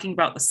 We're talking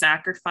about the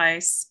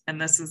sacrifice.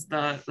 And this is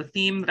the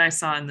theme that I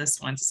saw in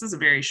this one. This is a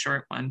very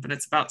short one, but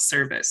it's about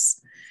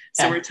service.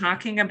 So we're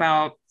talking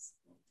about,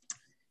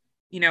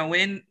 you know,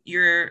 when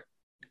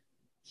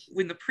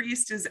the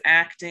priest is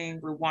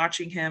acting, we're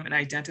watching him and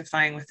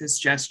identifying with his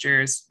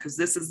gestures, because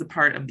this is the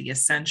part of the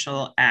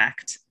essential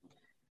act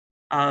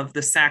of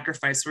the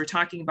sacrifice. We're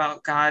talking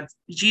about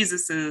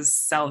Jesus's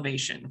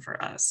salvation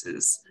for us,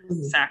 his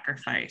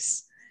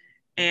sacrifice.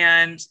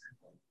 And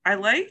I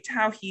liked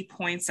how he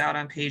points out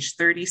on page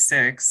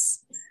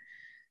 36,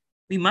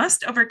 we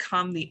must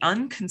overcome the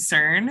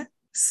unconcern,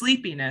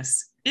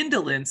 sleepiness,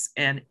 indolence,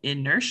 and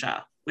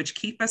inertia, which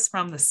keep us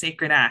from the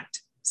sacred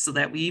act, so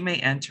that we may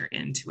enter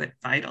into it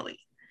vitally.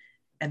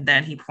 And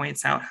then he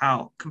points out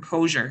how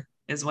composure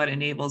is what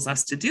enables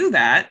us to do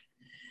that,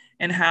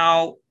 and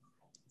how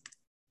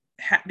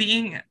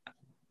being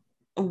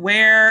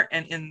aware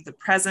and in the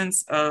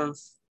presence of,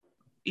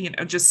 you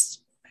know,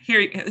 just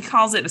here, he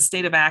calls it a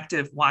state of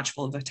active,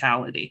 watchful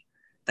vitality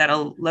that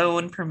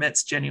alone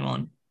permits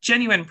genuine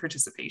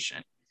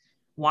participation.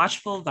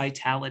 Watchful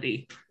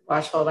vitality.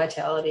 Watchful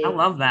vitality. I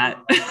love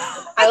that.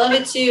 I love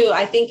it too.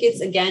 I think it's,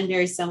 again,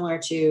 very similar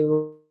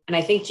to, and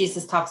I think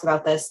Jesus talks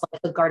about this,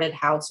 like the guarded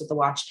house or the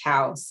watched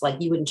house.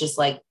 Like you wouldn't just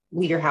like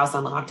leave your house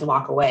unlocked and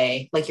walk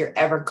away. Like you're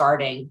ever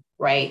guarding,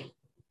 right?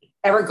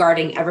 Ever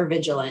guarding, ever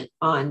vigilant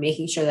on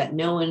making sure that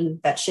no one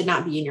that should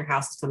not be in your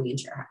house is coming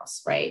into your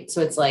house, right?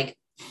 So it's like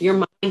your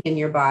mind and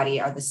your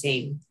body are the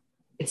same.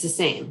 It's the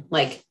same,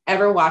 like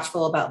ever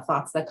watchful about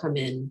thoughts that come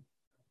in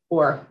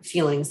or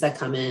feelings that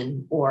come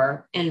in,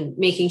 and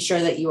making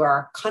sure that you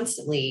are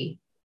constantly,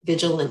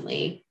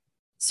 vigilantly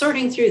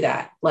sorting through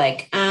that.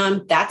 Like,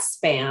 that's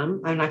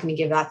spam. I'm not going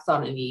to give that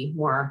thought any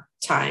more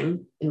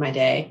time in my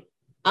day.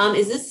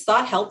 Is this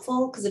thought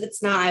helpful? Because if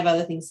it's not, I have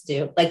other things to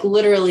do. Like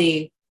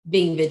literally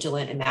being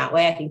vigilant in that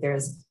way. I think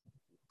there's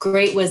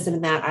great wisdom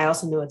in that. I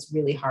also know it's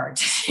really hard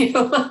to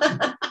do.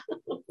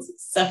 It's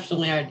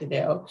exceptionally hard to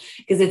do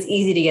because it's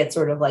easy to get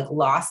sort of like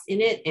lost in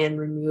it and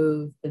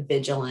remove the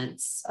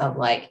vigilance of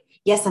like,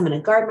 yes, I'm going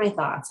to guard my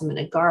thoughts. I'm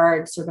going to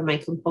guard sort of my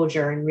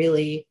composure and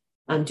really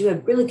do a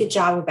really good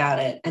job about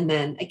it. And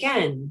then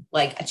again,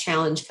 like a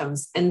challenge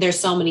comes, and there's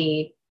so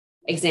many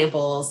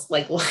examples,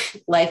 like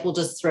life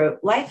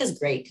is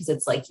great because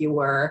it's like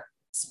your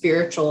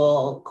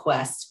spiritual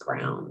quest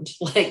ground.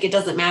 Like it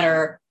doesn't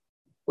matter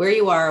where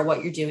you are,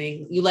 what you're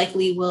doing, you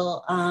likely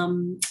will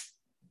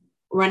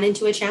run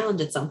into a challenge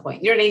at some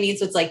point. You know what I mean?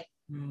 So it's like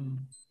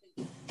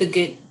the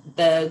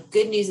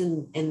good news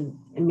and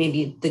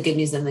maybe the good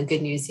news and the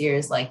good news here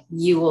is like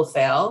you will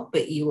fail,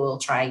 but you will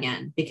try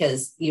again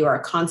because you are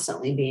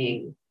constantly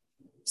being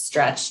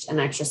stretched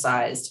and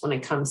exercised when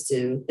it comes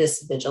to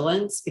this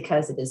vigilance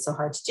because it is so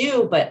hard to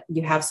do, but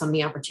you have so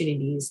many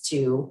opportunities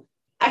to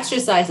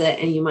exercise it.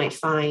 And you might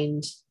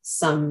find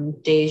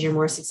some days you're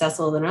more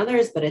successful than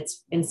others, but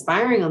it's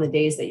inspiring on the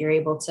days that you're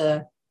able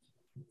to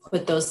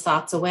put those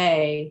thoughts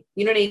away.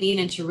 You know what I mean?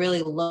 And to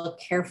really look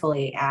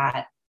carefully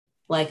at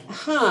like,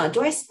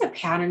 do I see a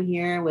pattern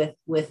here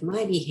with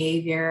my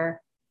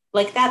behavior?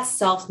 like that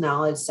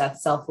self-knowledge,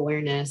 that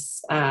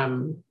self-awareness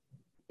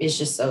is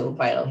just so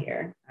vital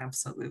here.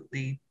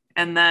 Absolutely.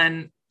 And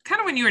then kind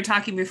of when you were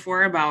talking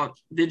before about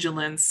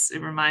vigilance,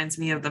 it reminds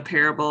me of the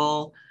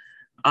parable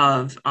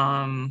of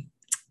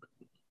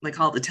like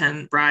all the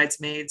 10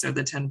 bridesmaids or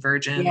the 10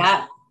 virgins.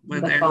 Yeah.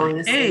 When they're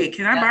like, hey,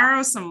 can I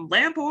borrow some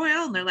lamp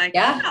oil? And they're like,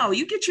 no,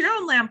 you get your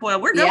own lamp oil.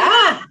 We're going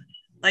on.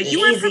 Like easy.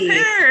 You weren't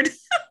prepared.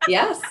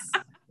 Yes.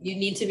 You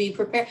need to be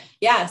prepared.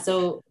 Yeah.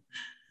 So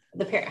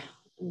the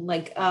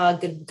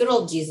good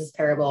old Jesus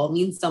parable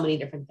means so many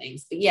different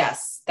things, but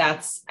yes,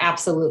 that's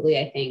absolutely,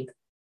 I think.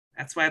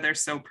 That's why they're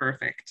so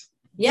perfect.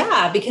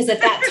 Yeah. Because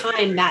at that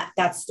time,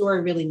 that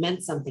story really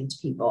meant something to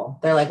people.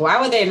 They're like,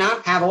 why would they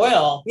not have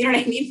oil? You know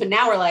what I mean? But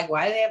now we're like,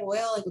 why do they have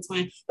oil? Like, what's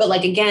going on? But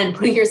like, again,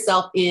 putting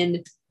yourself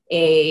in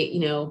a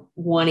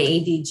 1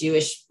 AD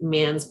Jewish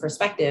man's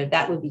perspective,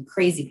 that would be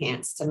crazy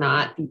pants to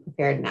not be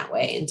prepared in that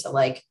way. And to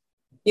like,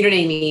 you know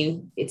what I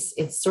mean?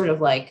 It's sort of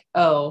like,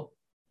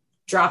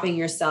 dropping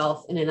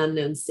yourself in an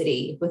unknown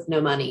city with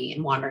no money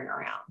and wandering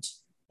around.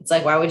 It's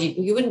like, why would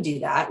you wouldn't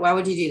do that. Why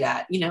would you do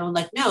that?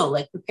 Like, no,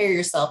 like prepare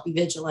yourself, be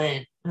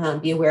vigilant,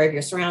 be aware of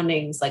your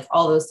surroundings, like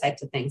all those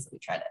types of things that we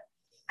try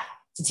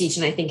to teach.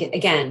 And I think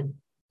again,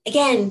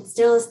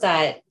 still is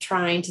that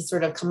trying to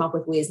sort of come up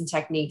with ways and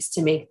techniques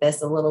to make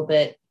this a little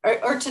bit,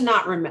 or to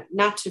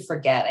not to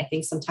forget. I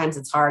think sometimes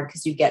it's hard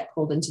because you get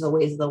pulled into the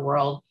ways of the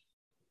world.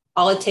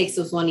 All it takes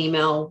is one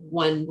email,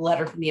 one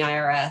letter from the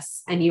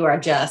IRS, and you are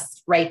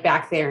just right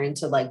back there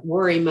into like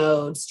worry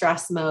mode,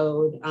 stress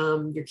mode.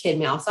 Your kid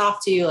mouths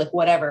off to you, like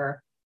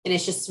whatever. And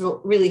it's just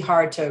really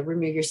hard to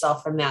remove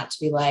yourself from that, to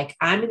be like,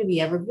 I'm going to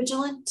be ever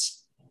vigilant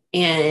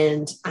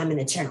and I'm an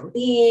eternal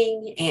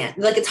being. And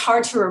like, it's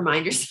hard to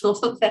remind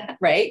yourself of that,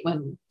 right?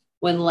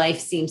 When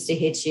life seems to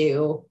hit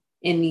you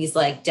in these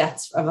like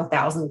deaths of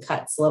 1,000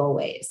 cuts little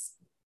ways.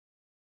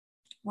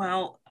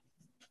 Well,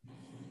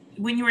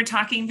 when you were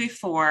talking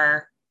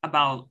before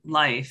about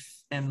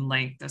life and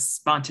like the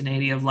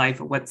spontaneity of life,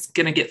 what's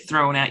going to get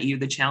thrown at you,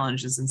 the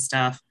challenges and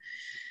stuff,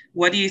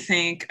 what do you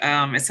think?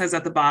 It says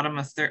at the bottom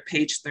of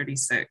page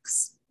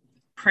 36,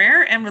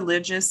 prayer and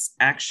religious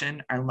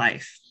action are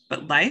life,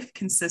 but life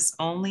consists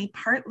only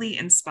partly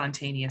in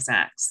spontaneous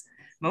acts.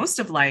 Most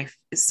of life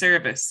is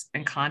service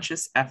and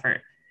conscious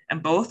effort,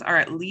 and both are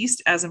at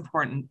least as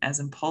important as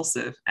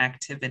impulsive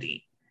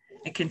activity.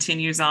 It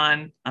continues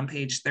on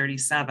page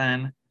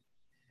 37.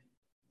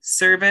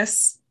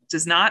 Service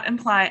does not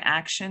imply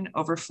action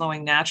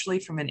overflowing naturally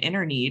from an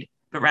inner need,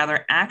 but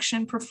rather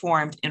action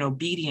performed in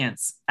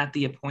obedience at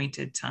the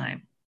appointed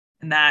time.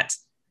 And that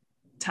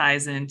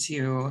ties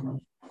into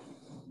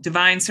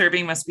divine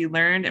serving must be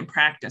learned and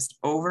practiced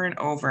over and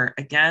over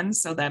again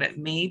so that it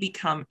may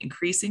become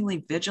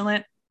increasingly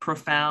vigilant,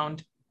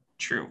 profound,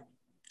 true.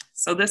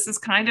 So this is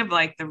kind of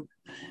like the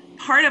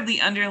part of the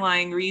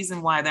underlying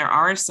reason why there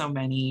are so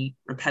many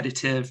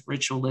repetitive,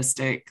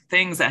 ritualistic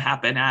things that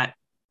happen at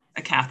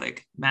a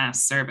Catholic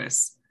mass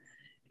service.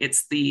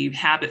 It's the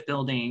habit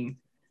building,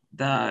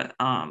 the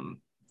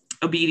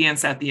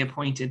obedience at the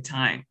appointed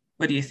time.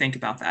 What do you think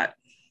about that?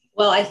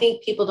 Well, I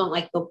think people don't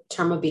like the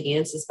term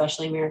obedience,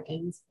 especially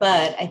Americans.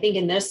 But I think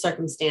in this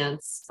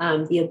circumstance,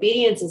 the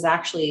obedience is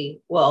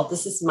actually, well,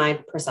 this is my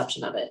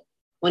perception of it.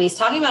 When he's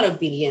talking about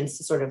obedience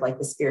to sort of like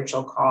the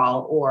spiritual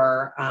call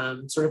or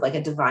sort of like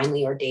a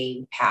divinely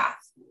ordained path,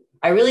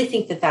 I really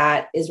think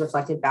that is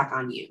reflected back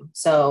on you.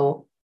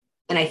 So,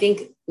 and I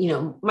think,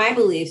 my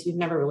beliefs, we've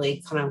never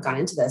really kind of gone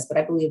into this, but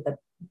I believe that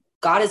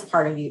God is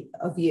part of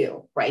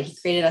you, right? He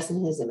created us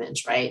in his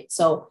image, right?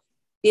 So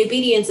the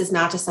obedience is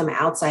not to some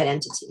outside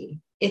entity.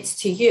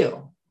 It's to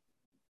you.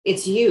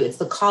 It's you. It's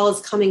the call is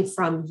coming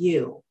from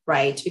you,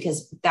 right?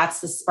 Because that's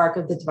the spark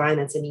of the divine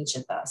that's in each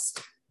of us.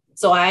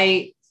 So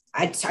I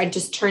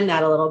just turn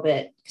that a little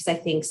bit because I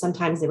think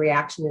sometimes the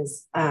reaction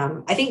is,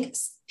 I think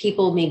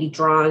people may be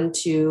drawn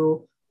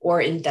to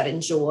that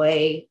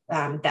enjoy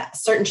that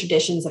certain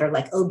traditions that are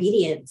like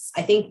obedience.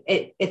 I think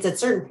it's a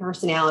certain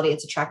personality.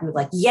 It's attractive,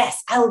 like,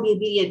 yes, I will be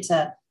obedient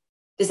to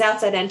this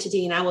outside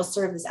entity and I will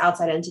serve this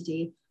outside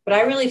entity. But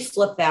I really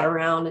flip that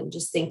around and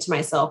just think to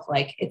myself,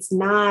 like, it's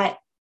not,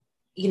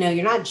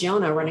 you're not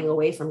Jonah running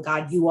away from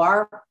God. You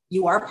are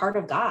part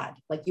of God.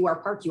 Like you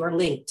are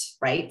linked,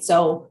 right?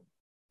 So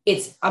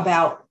it's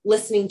about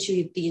listening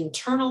to the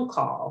internal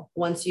call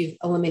once you've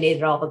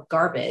eliminated all the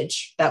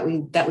garbage that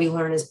we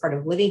learn as part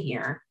of living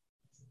here,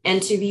 and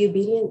to be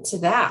obedient to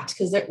that.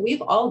 Because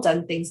we've all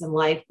done things in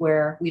life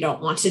where we don't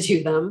want to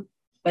do them,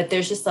 but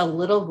there's just a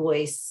little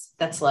voice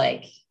that's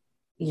like,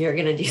 you're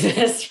going to do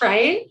this,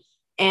 right?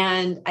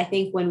 And I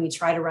think when we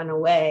try to run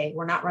away,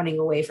 we're not running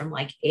away from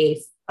like a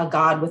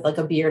God with like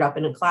a beard up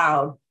in a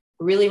cloud,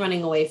 really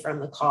running away from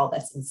the call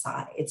that's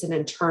inside. It's an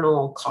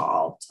internal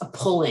call, a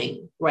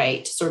pulling,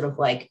 right? To sort of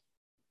like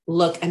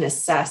look and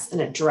assess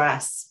and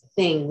address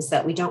things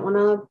that we don't want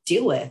to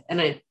deal with.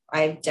 And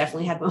I've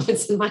definitely had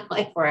moments in my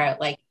life where I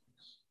like,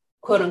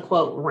 quote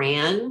unquote,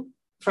 ran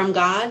from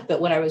God,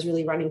 but what I was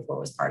really running for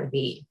was part of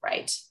me,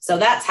 right? So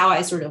that's how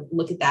I sort of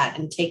look at that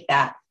and take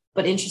that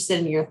but interested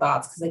in your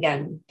thoughts. Because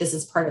again, this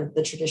is part of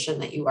the tradition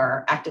that you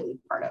are actively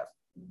part of.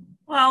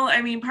 Well,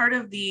 I mean, part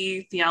of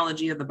the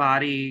theology of the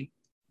body,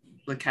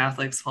 what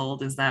Catholics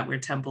hold, is that we're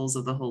temples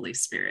of the Holy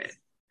Spirit.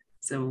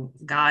 So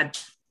God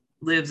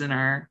lives in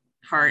our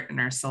heart and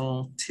our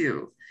soul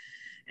too.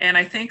 And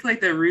I think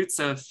like the roots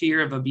of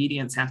fear of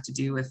obedience have to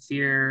do with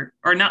fear,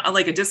 or not,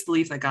 like a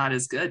disbelief that God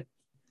is good,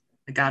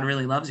 that God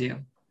really loves you.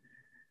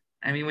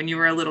 I mean, when you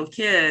were a little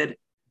kid,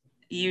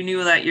 you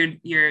knew that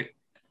you're,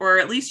 or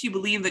at least you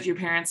believed that your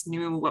parents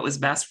knew what was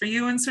best for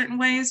you in certain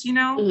ways, you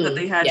know, that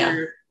they had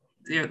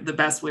the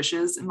best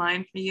wishes in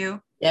mind for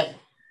you. Yep.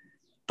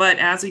 But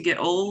as we get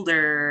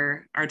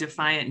older, our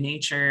defiant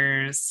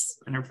natures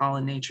and our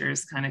fallen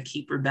natures kind of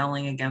keep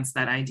rebelling against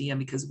that idea,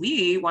 because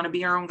we want to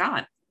be our own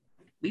God.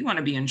 We want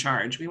to be in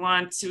charge. We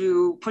want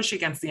to push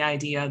against the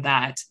idea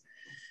that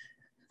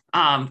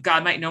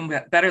God might know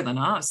better than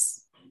us.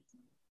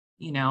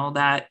 You know,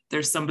 that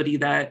there's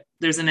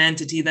an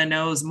entity that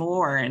knows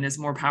more and is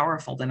more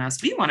powerful than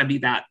us. We want to be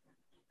that,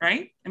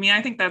 right? I mean,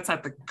 I think that's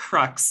at the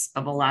crux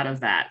of a lot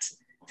of that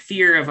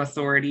fear of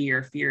authority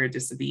or fear of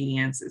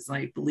disobedience, is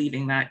like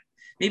believing that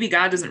maybe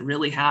God doesn't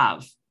really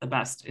have the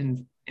best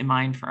in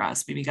mind for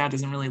us. Maybe God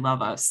doesn't really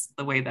love us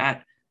the way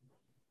that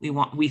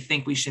we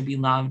think we should be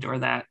loved, or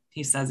that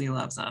he says he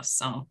loves us.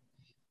 So,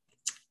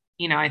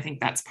 you know, I think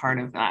that's part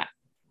of that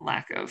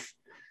lack of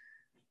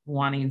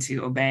wanting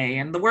to obey.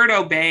 And the word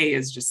obey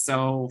is just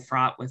so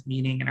fraught with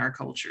meaning in our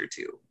culture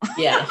too.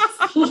 Yeah.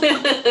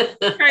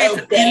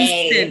 Right.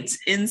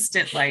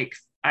 Instant, like,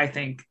 I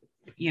think,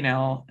 you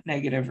know,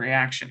 negative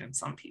reaction in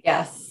some people.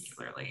 Yes.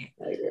 Clearly.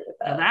 I agree with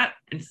that. That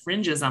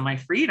infringes on my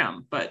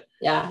freedom. But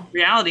yeah,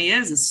 reality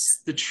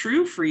is the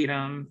true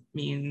freedom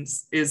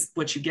is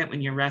what you get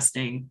when you're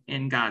resting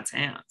in God's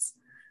hands.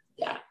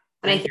 Yeah.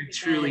 And I think you're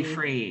truly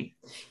free.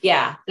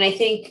 Yeah. And I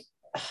think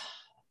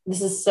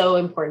this is so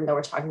important that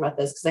we're talking about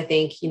this, because I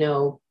think, you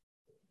know,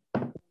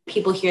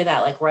 people hear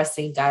that like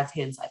resting in God's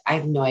hands, like I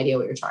have no idea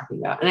what you're talking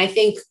about. And I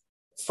think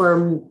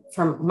from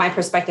my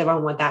perspective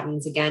on what that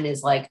means, again,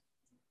 is like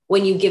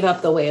when you give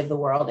up the way of the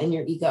world and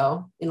your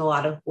ego in a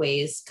lot of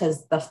ways,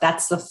 because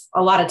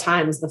a lot of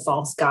times the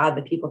false God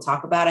that people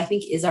talk about, I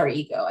think, is our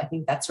ego. I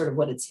think that's sort of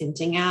what it's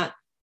hinting at.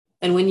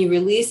 And when you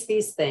release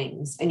these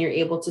things and you're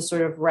able to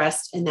sort of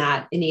rest in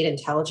that innate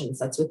intelligence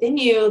that's within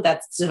you,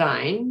 that's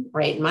divine,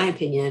 right? In my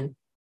opinion,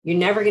 you're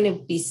never going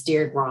to be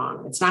steered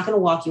wrong. It's not going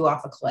to walk you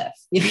off a cliff.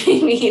 You know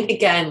what I mean?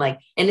 Again, like,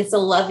 and it's a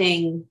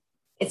loving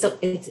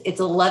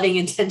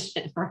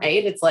intention,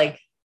 right? It's like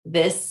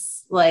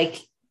this, like,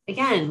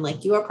 again,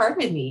 like you are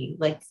part of me.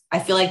 Like, I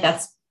feel like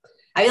that's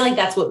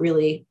what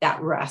really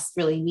that rest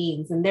really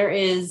means. And there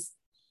is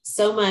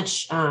so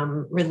much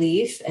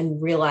relief and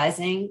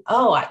realizing,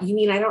 oh, you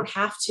mean I don't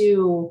have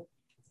to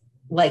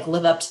like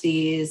live up to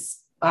these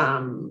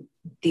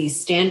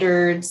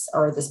standards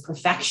or this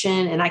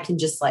perfection, and I can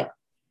just like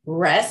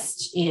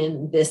rest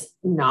in this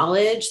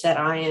knowledge that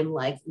I am,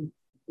 like,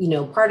 you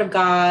know, part of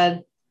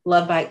God,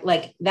 loved by,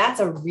 like,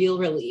 that's a real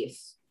relief.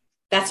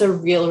 That's a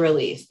real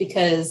relief,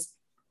 because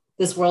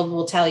this world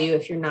will tell you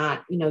if you're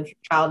not, you know, if your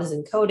child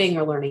isn't coding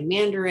or learning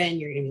Mandarin,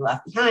 you're going to be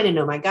left behind. And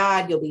oh my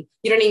God, you know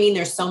what I mean?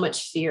 There's so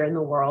much fear in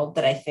the world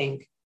that I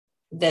think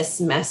this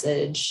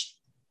message,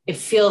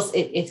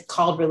 it's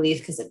called relief,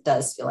 because it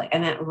does feel like,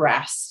 and that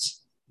rest.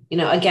 You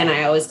know, again,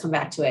 I always come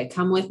back to it.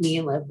 Come with me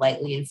and live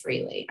lightly and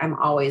freely. I'm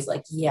always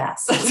like,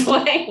 yes, that's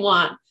what I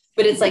want.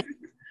 But it's like,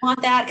 I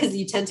want that because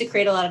you tend to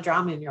create a lot of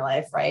drama in your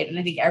life, right? And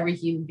I think every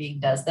human being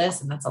does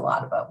this. And that's a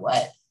lot about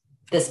what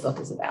this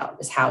book is about,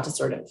 is how to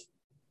sort of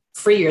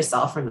free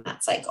yourself from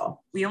that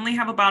cycle. We only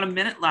have about a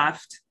minute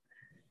left.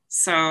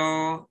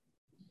 So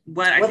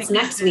what's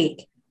next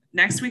week?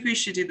 Next week, we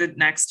should do the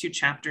next two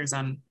chapters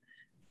on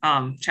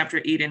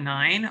chapter 8 and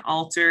 9,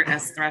 altar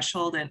as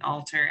threshold and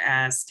altar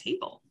as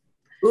table.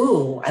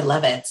 Ooh, I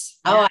love it.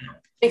 Yeah. Oh, I'm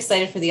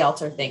excited for the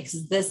altar thing,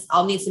 because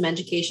I'll need some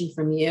education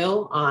from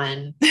you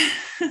on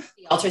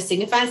the altar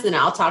signifies, and then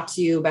I'll talk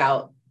to you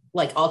about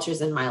like altars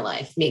in my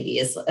life, maybe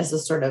as a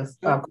sort of,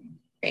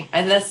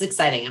 that's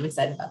exciting. I'm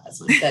excited about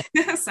this one.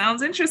 Good.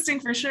 Sounds interesting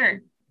for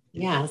sure.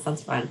 Yeah,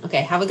 sounds fun.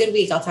 Okay. Have a good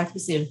week. I'll talk to you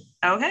soon.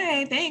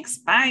 Okay. Thanks.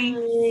 Bye.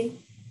 Bye.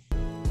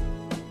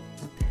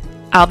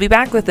 I'll be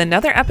back with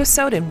another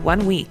episode in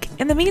 1 week.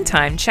 In the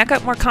meantime, check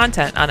out more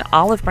content on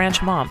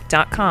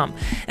olivebranchmom.com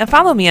and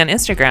follow me on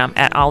Instagram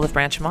at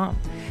olivebranchmom.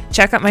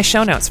 Check out my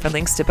show notes for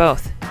links to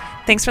both.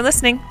 Thanks for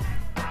listening.